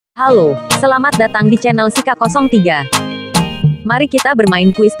Halo, selamat datang di channel Sika03. Mari kita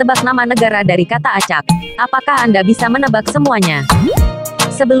bermain kuis tebak nama negara dari kata acak. Apakah Anda bisa menebak semuanya?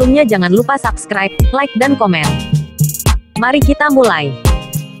 Sebelumnya jangan lupa subscribe, like, dan komen. Mari kita mulai.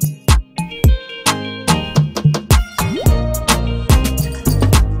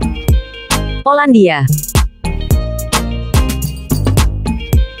 Polandia,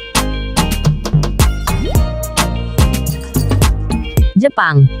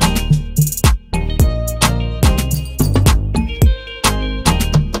 Jepang,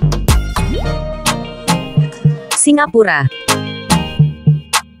 Singapura,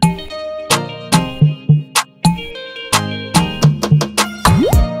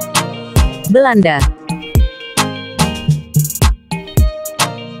 Belanda,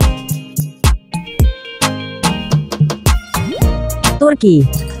 Turki,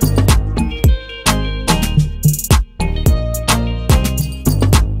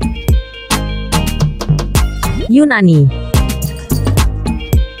 Yunani,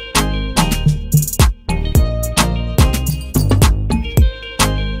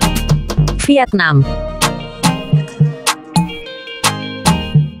 Vietnam,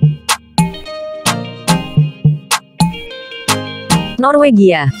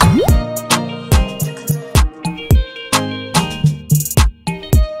 Norwegia,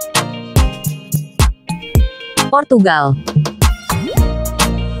 Portugal,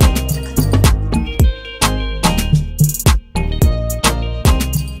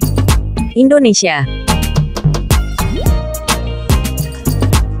 Indonesia,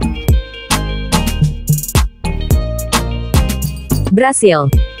 Brasil,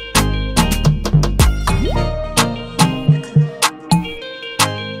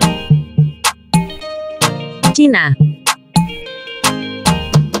 Cina,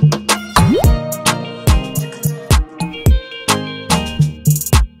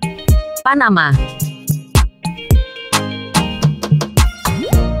 Panama,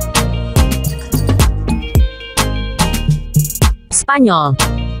 Spanyol,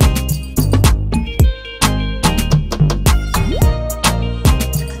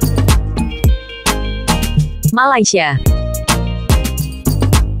 Malaysia,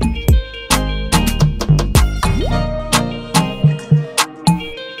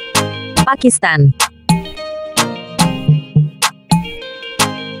 Pakistan,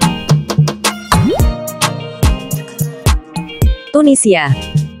 Tunisia,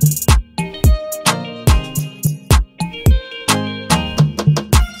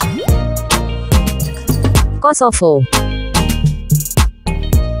 Kosovo,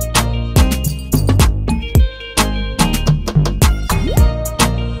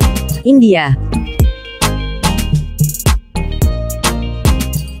 India,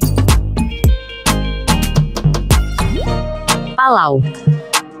 Palau,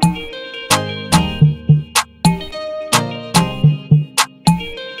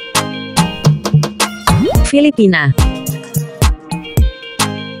 Filipina,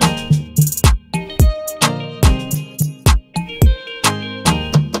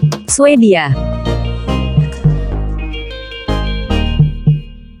 Swedia,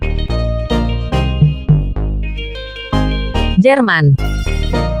 Jerman,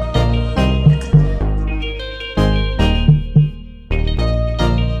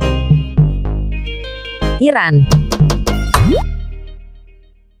 Iran,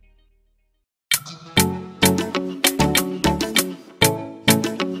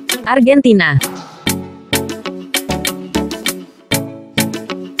 Argentina,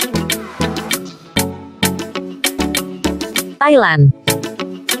 Thailand,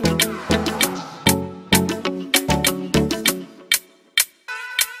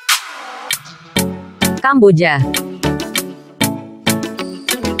 Kamboja,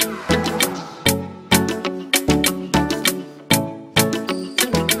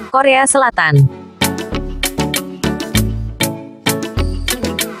 Korea Selatan,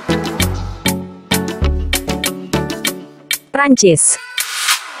 Prancis,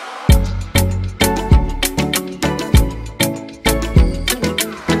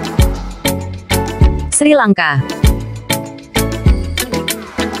 Sri Lanka,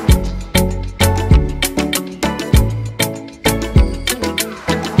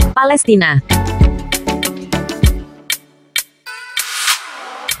 Palestina,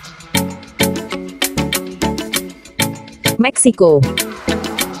 Meksiko,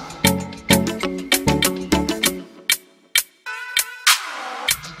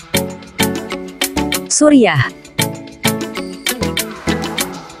 Suriah,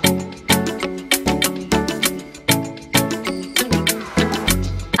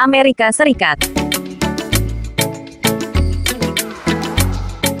 Amerika Serikat,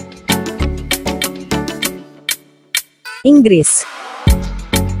 Inggris.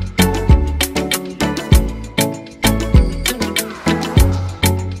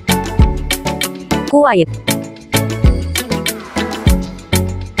 Kuwait.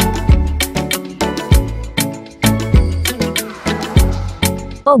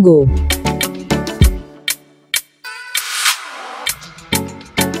 Togo.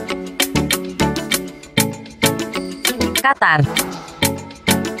 Qatar.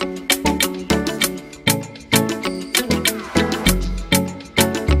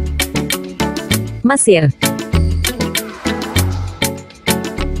 Mesir.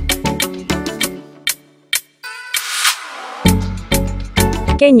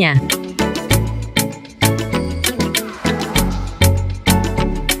 Kenya.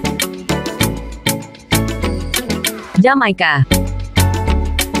 Jamaika.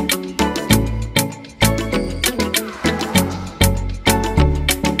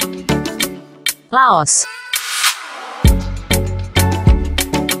 Laos.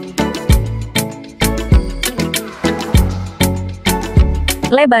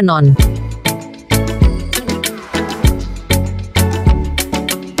 Lebanon.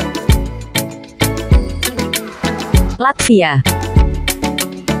 Latvia.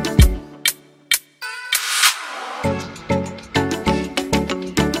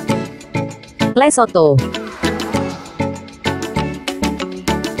 Lesotho.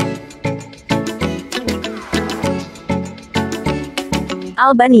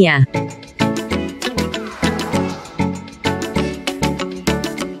 Albania.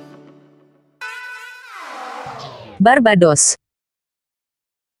 Barbados.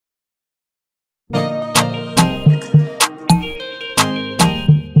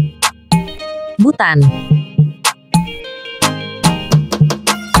 Bhutan.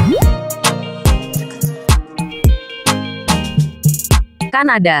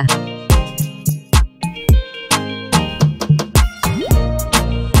 Kanada.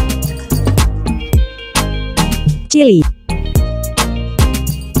 Chili.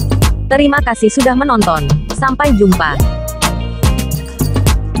 Terima kasih sudah menonton. Sampai jumpa.